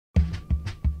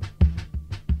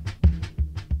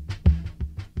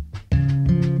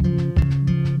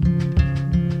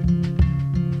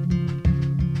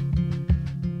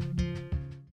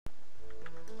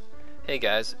Hey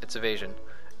guys, it's Evasion.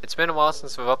 It's been a while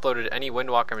since I've uploaded any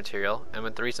Windwalker material, and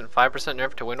with the recent 5%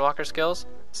 nerf to Windwalker skills,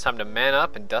 it's time to man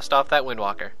up and dust off that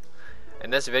Windwalker. In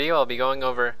this video I'll be going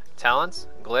over talents,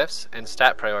 glyphs, and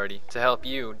stat priority to help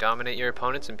you dominate your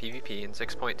opponents in PvP in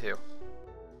 6.2.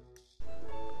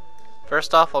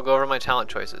 First off, I'll go over my talent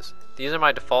choices. These are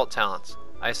my default talents.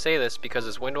 I say this because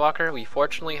as Windwalker we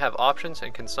fortunately have options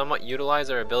and can somewhat utilize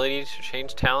our ability to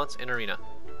change talents in Arena.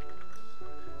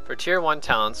 For Tier 1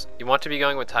 talents, you want to be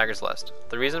going with Tiger's Lust.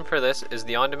 The reason for this is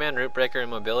the on-demand root breaker and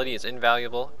mobility is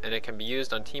invaluable, and it can be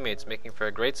used on teammates, making for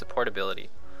a great support ability.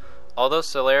 Although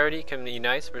celerity can be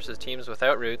nice versus teams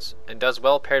without roots, and does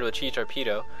well paired with Chi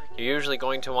Torpedo, you're usually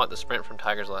going to want the sprint from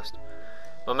Tiger's Lust.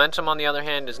 Momentum, on the other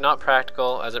hand, is not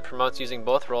practical as it promotes using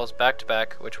both roles back to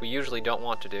back, which we usually don't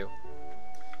want to do.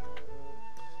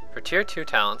 For Tier 2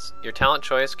 talents, your talent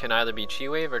choice can either be Chi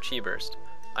Wave or Chi Burst.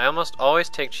 I almost always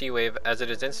take Chi Wave as it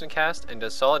is instant cast and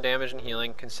does solid damage and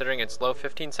healing considering its low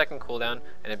 15-second cooldown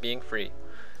and it being free.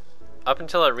 Up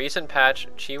until a recent patch,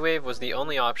 Chi Wave was the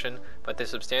only option, but they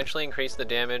substantially increased the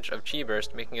damage of Chi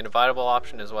Burst, making it a viable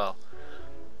option as well.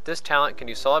 This talent can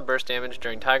do solid burst damage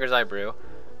during Tiger's Eye Brew,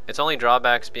 its only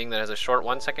drawbacks being that it has a short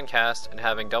 1-second cast and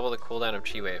having double the cooldown of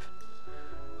Chi Wave.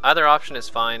 Either option is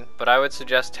fine, but I would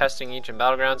suggest testing each in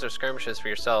battlegrounds or skirmishes for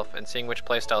yourself and seeing which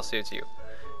playstyle suits you.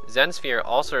 Zen Sphere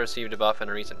also received a buff in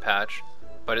a recent patch,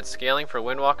 but its scaling for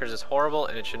Windwalkers is horrible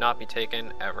and it should not be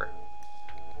taken ever.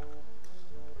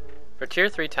 For Tier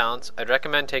 3 talents, I'd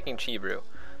recommend taking Chi Brew.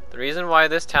 The reason why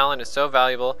this talent is so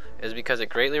valuable is because it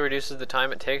greatly reduces the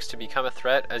time it takes to become a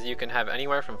threat, as you can have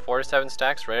anywhere from 4 to 7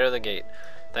 stacks right out of the gate,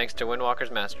 thanks to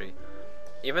Windwalker's mastery.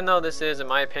 Even though this is, in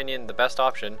my opinion, the best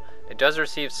option, it does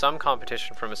receive some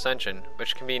competition from Ascension,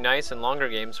 which can be nice in longer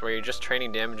games where you're just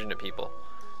training damage into people.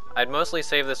 I'd mostly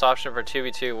save this option for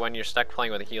 2v2 when you're stuck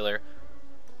playing with a healer.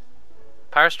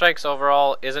 Power Strikes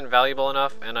overall isn't valuable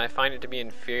enough, and I find it to be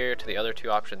inferior to the other two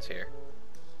options here.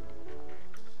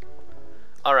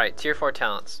 Alright, Tier 4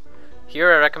 talents.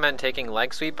 Here I recommend taking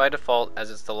Leg Sweep by default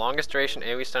as it's the longest duration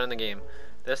AoE stun in the game.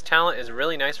 This talent is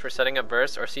really nice for setting up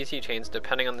bursts or CC chains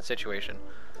depending on the situation.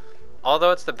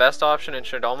 Although it's the best option and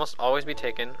should almost always be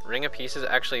taken, Ring of Peace is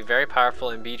actually very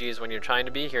powerful in BGs when you're trying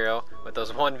to be a hero with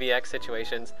those 1vx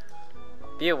situations.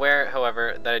 Be aware,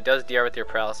 however, that it does DR with your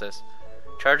paralysis.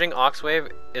 Charging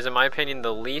Oxwave is in my opinion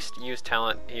the least used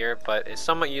talent here, but is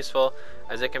somewhat useful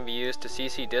as it can be used to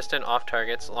CC distant off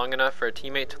targets long enough for a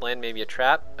teammate to land maybe a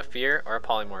trap, a fear, or a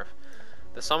polymorph.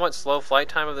 The somewhat slow flight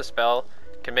time of the spell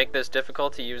can make this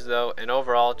difficult to use though, and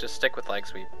overall just stick with Leg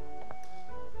Sweep.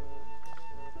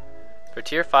 For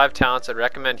Tier 5 talents, I'd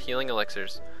recommend Healing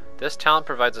Elixirs. This talent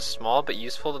provides a small but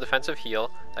useful defensive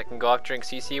heal that can go off during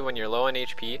CC when you're low on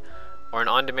HP, or an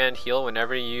on-demand heal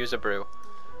whenever you use a brew.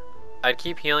 I'd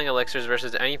keep Healing Elixirs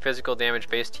versus any physical damage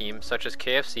based team such as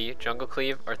Kfci, Jungle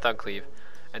Cleave, or Thug Cleave,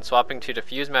 and swapping to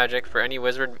Diffuse Magic for any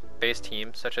wizard based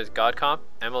team such as God Comp,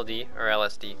 MLD, or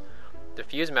LSD.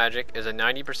 Diffuse Magic is a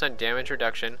 90% damage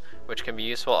reduction, which can be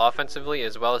useful offensively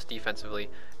as well as defensively,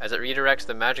 as it redirects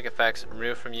the magic effects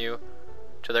removed from you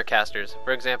to their casters.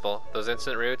 For example, those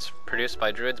instant roots produced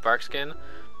by Druid's Barkskin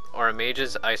or a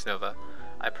Mage's Ice Nova.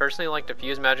 I personally like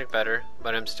Diffuse Magic better,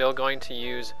 but I'm still going to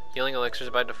use Healing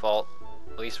Elixirs by default,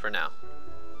 at least for now.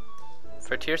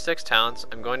 For Tier 6 talents,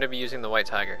 I'm going to be using the White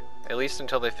Tiger, at least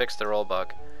until they fix the roll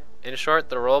bug. In short,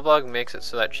 the roll bug makes it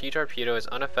so that Chi Torpedo is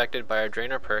unaffected by our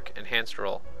Drainer perk, Enhanced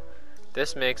Roll.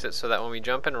 This makes it so that when we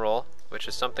jump and roll, which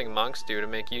is something monks do to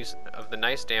make use of the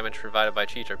nice damage provided by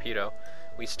Chi Torpedo,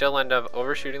 we still end up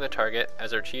overshooting the target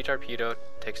as our Chi Torpedo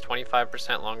takes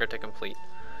 25% longer to complete.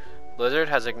 Blizzard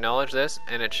has acknowledged this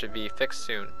and it should be fixed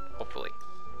soon, hopefully.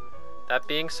 That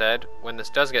being said, when this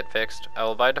does get fixed, I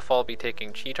will by default be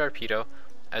taking Chi Torpedo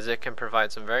as it can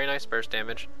provide some very nice burst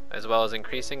damage as well as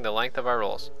increasing the length of our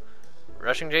rolls.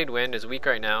 Rushing Jade Wind is weak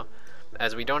right now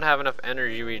as we don't have enough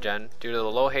energy regen due to the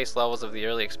low haste levels of the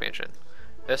early expansion.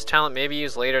 This talent may be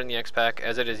used later in the X-Pack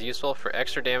as it is useful for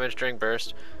extra damage during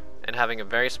burst and having a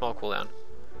very small cooldown.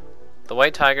 The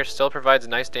White Tiger still provides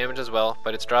nice damage as well,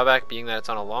 but its drawback being that it's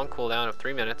on a long cooldown of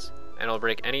 3 minutes and will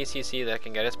break any CC that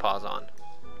can get its paws on.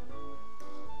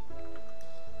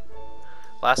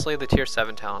 Lastly, the Tier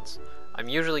 7 talents. I'm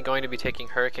usually going to be taking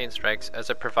Hurricane Strikes as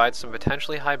it provides some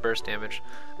potentially high burst damage,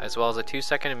 as well as a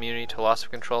 2-second immunity to loss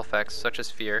of control effects such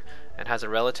as Fear, and has a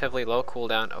relatively low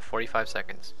cooldown of 45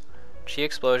 seconds. Chi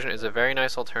Explosion is a very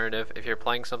nice alternative if you're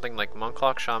playing something like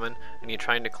Monklock Shaman and you're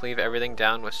trying to cleave everything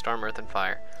down with Storm, Earth, and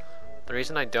Fire. The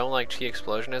reason I don't like Chi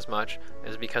Explosion as much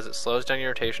is because it slows down your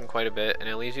rotation quite a bit and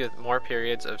it leaves you with more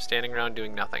periods of standing around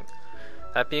doing nothing.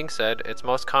 That being said, it's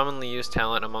most commonly used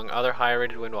talent among other higher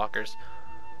rated Windwalkers.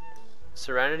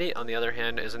 Serenity, on the other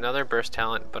hand, is another burst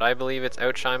talent, but I believe it's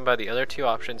outshined by the other two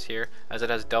options here, as it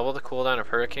has double the cooldown of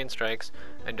Hurricane Strikes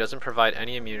and doesn't provide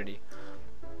any immunity.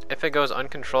 If it goes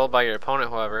uncontrolled by your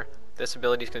opponent, however, this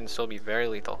ability can still be very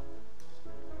lethal.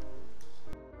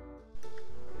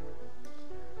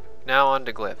 Now on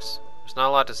to Glyphs. There's not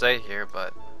a lot to say here,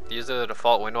 but these are the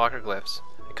default Windwalker Glyphs.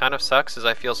 It kind of sucks, as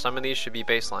I feel some of these should be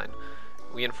baseline.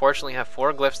 We unfortunately have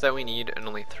 4 Glyphs that we need and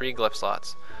only 3 Glyph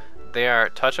slots. They are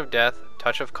Touch of Death,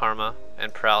 Touch of Karma,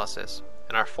 and Paralysis,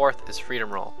 and our 4th is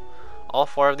Freedom Roll. All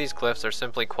 4 of these glyphs are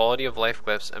simply quality of life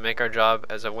glyphs and make our job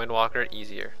as a Windwalker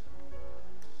easier.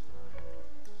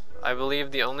 I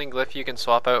believe the only glyph you can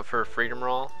swap out for Freedom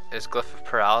Roll is Glyph of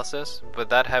Paralysis, but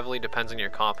that heavily depends on your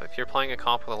comp. If you're playing a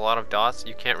comp with a lot of dots,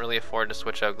 you can't really afford to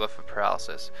switch out Glyph of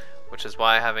Paralysis, which is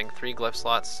why having 3 glyph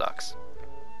slots sucks.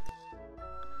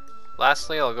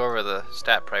 Lastly, I'll go over the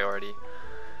stat priority.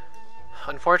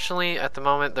 Unfortunately, at the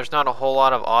moment, there's not a whole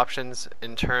lot of options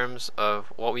in terms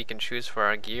of what we can choose for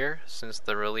our gear since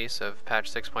the release of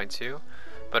patch 6.2,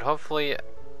 but hopefully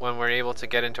when we're able to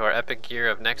get into our epic gear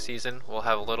of next season, we'll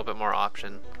have a little bit more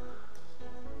option.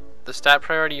 The stat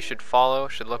priority you should follow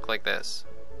should look like this: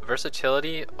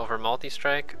 versatility over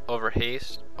multi-strike, over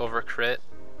haste, over crit,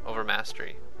 over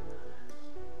mastery.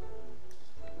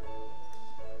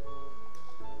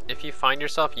 If you find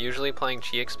yourself usually playing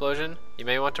Chi Explosion, you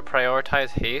may want to prioritize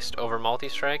haste over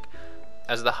multi-strike,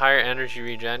 as the higher energy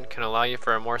regen can allow you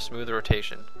for a more smooth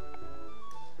rotation.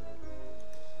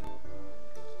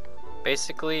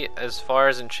 Basically, as far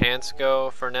as enchants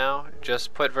go for now,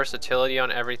 just put versatility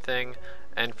on everything,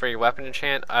 and for your weapon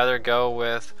enchant, either go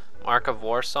with Mark of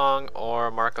Warsong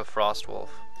or Mark of Frostwolf.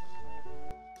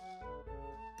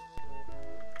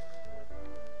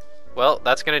 Well,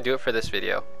 that's going to do it for this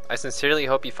video. I sincerely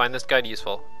hope you find this guide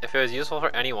useful. If it was useful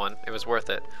for anyone, it was worth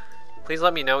it. Please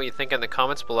let me know what you think in the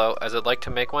comments below, as I'd like to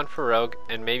make one for Rogue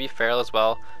and maybe Feral as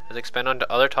well, as expand onto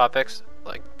other topics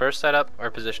like burst setup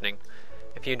or positioning.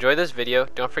 If you enjoyed this video,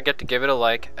 don't forget to give it a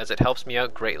like, as it helps me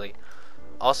out greatly.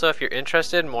 Also, if you're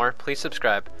interested in more, please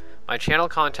subscribe. My channel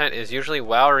content is usually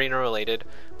WoW Arena related,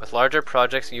 with larger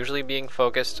projects usually being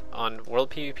focused on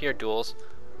World PvP or duels,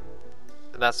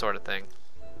 that sort of thing.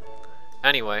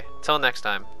 Anyway, till next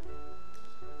time.